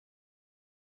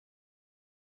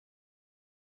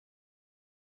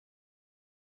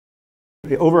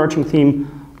The overarching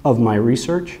theme of my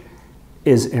research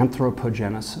is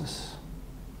anthropogenesis.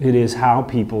 It is how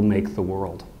people make the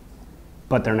world.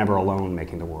 But they're never alone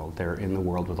making the world. They're in the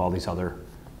world with all these other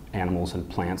animals and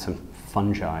plants and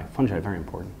fungi. Fungi are very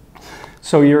important.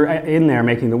 So you're in there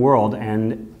making the world,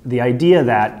 and the idea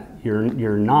that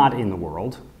you're not in the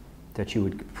world, that you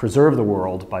would preserve the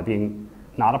world by being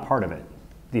not a part of it,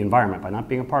 the environment, by not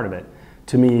being a part of it,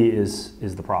 to me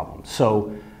is the problem.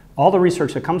 So all the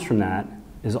research that comes from that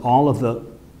is all of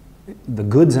the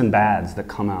goods and bads that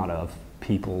come out of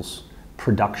people's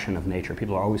production of nature.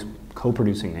 People are always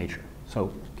co-producing nature. So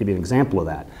I'll give you an example of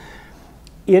that.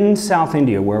 In South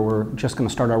India, where we're just going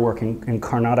to start our work in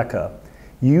Karnataka,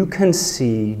 you can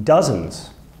see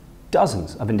dozens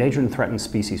of endangered and threatened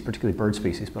species, particularly bird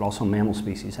species, but also mammal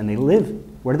species. And they live,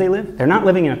 where do they live? They're not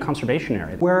living in a conservation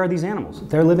area. Where are these animals?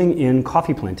 They're living in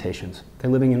coffee plantations. They're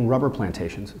living in rubber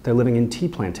plantations. They're living in tea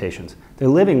plantations. They're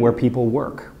living where people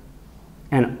work.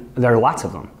 And there are lots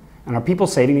of them. And are people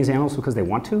saving these animals because they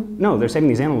want to? No, they're saving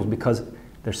these animals because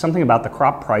there's something about the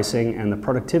crop pricing and the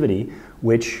productivity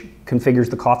which configures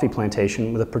the coffee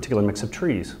plantation with a particular mix of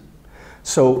trees.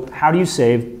 So how do you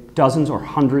save dozens or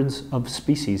hundreds of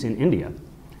species in India?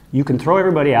 You can throw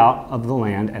everybody out of the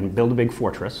land and build a big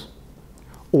fortress,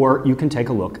 or you can take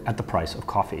a look at the price of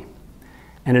coffee.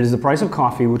 And it is the price of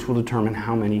coffee which will determine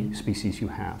how many species you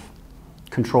have.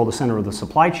 Control the center of the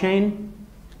supply chain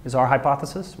is our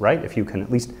hypothesis, right? If you can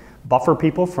at least buffer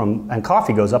people from, and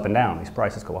coffee goes up and down, these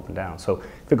prices go up and down. So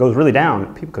if it goes really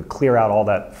down, people could clear out all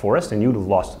that forest and you would have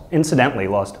lost, incidentally,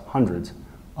 lost hundreds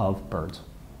of birds,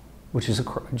 which is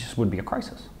just would be a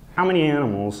crisis. How many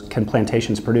animals can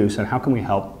plantations produce, and how can we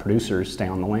help producers stay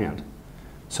on the land?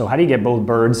 So how do you get both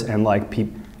birds and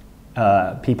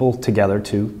people together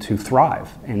to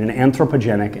thrive in an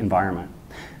anthropogenic environment,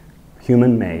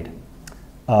 human-made?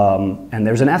 And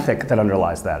there's an ethic that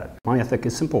underlies that. My ethic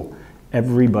is simple.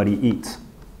 Everybody eats.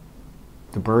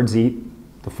 The birds eat,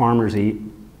 the farmers eat,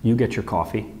 you get your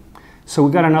coffee. So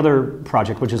we've got another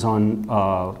project which is on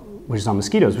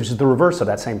mosquitoes, which is the reverse of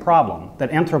that same problem,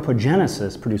 that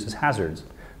anthropogenesis produces hazards,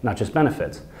 not just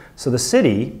benefits. So the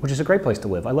city, which is a great place to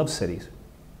live, I love cities,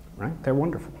 right? They're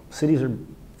wonderful. Cities are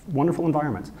wonderful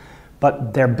environments,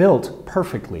 but they're built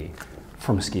perfectly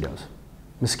for mosquitoes.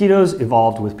 Mosquitoes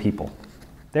evolved with people.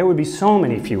 There would be so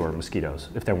many fewer mosquitoes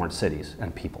if there weren't cities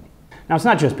and people. Now, it's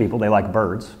not just people, they like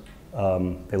birds.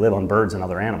 They live on birds and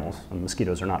other animals, and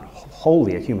mosquitoes are not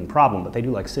wholly a human problem, but they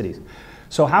do like cities.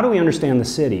 So how do we understand the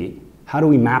city? How do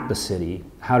we map the city?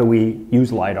 How do we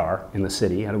use LiDAR in the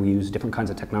city? How do we use different kinds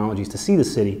of technologies to see the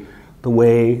city the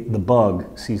way the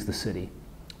bug sees the city?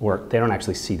 Or they don't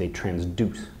actually see, they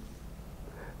transduce.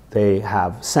 They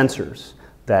have sensors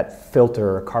that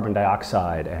filter carbon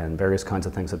dioxide and various kinds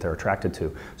of things that they're attracted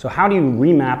to. So how do you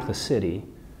remap the city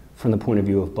from the point of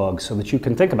view of bugs so that you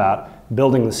can think about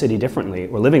building the city differently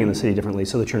or living in the city differently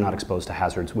so that you're not exposed to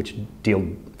hazards which deal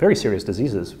very serious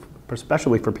diseases,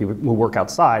 especially for people who work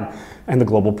outside and the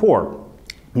global poor,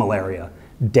 malaria,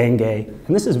 dengue,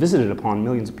 and this is visited upon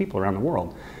millions of people around the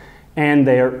world.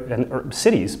 And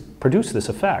cities produce this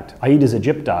effect. Aedes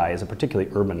aegypti is a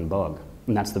particularly urban bug,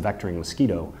 and that's the vectoring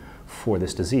mosquito for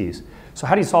this disease. So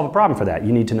how do you solve a problem for that?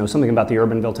 You need to know something about the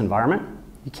urban built environment.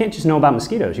 You can't just know about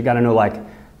mosquitoes. You got to know like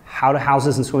how do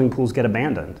houses and swimming pools get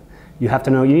abandoned. You have to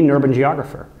know, you need an urban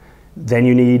geographer. Then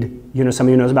you need,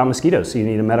 somebody who knows about mosquitoes. So you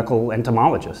need a medical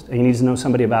entomologist. And you need to know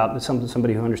somebody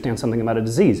who understands something about a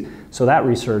disease. So that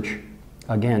research,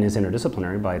 again, is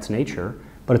interdisciplinary by its nature,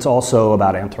 but it's also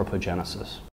about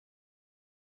anthropogenesis.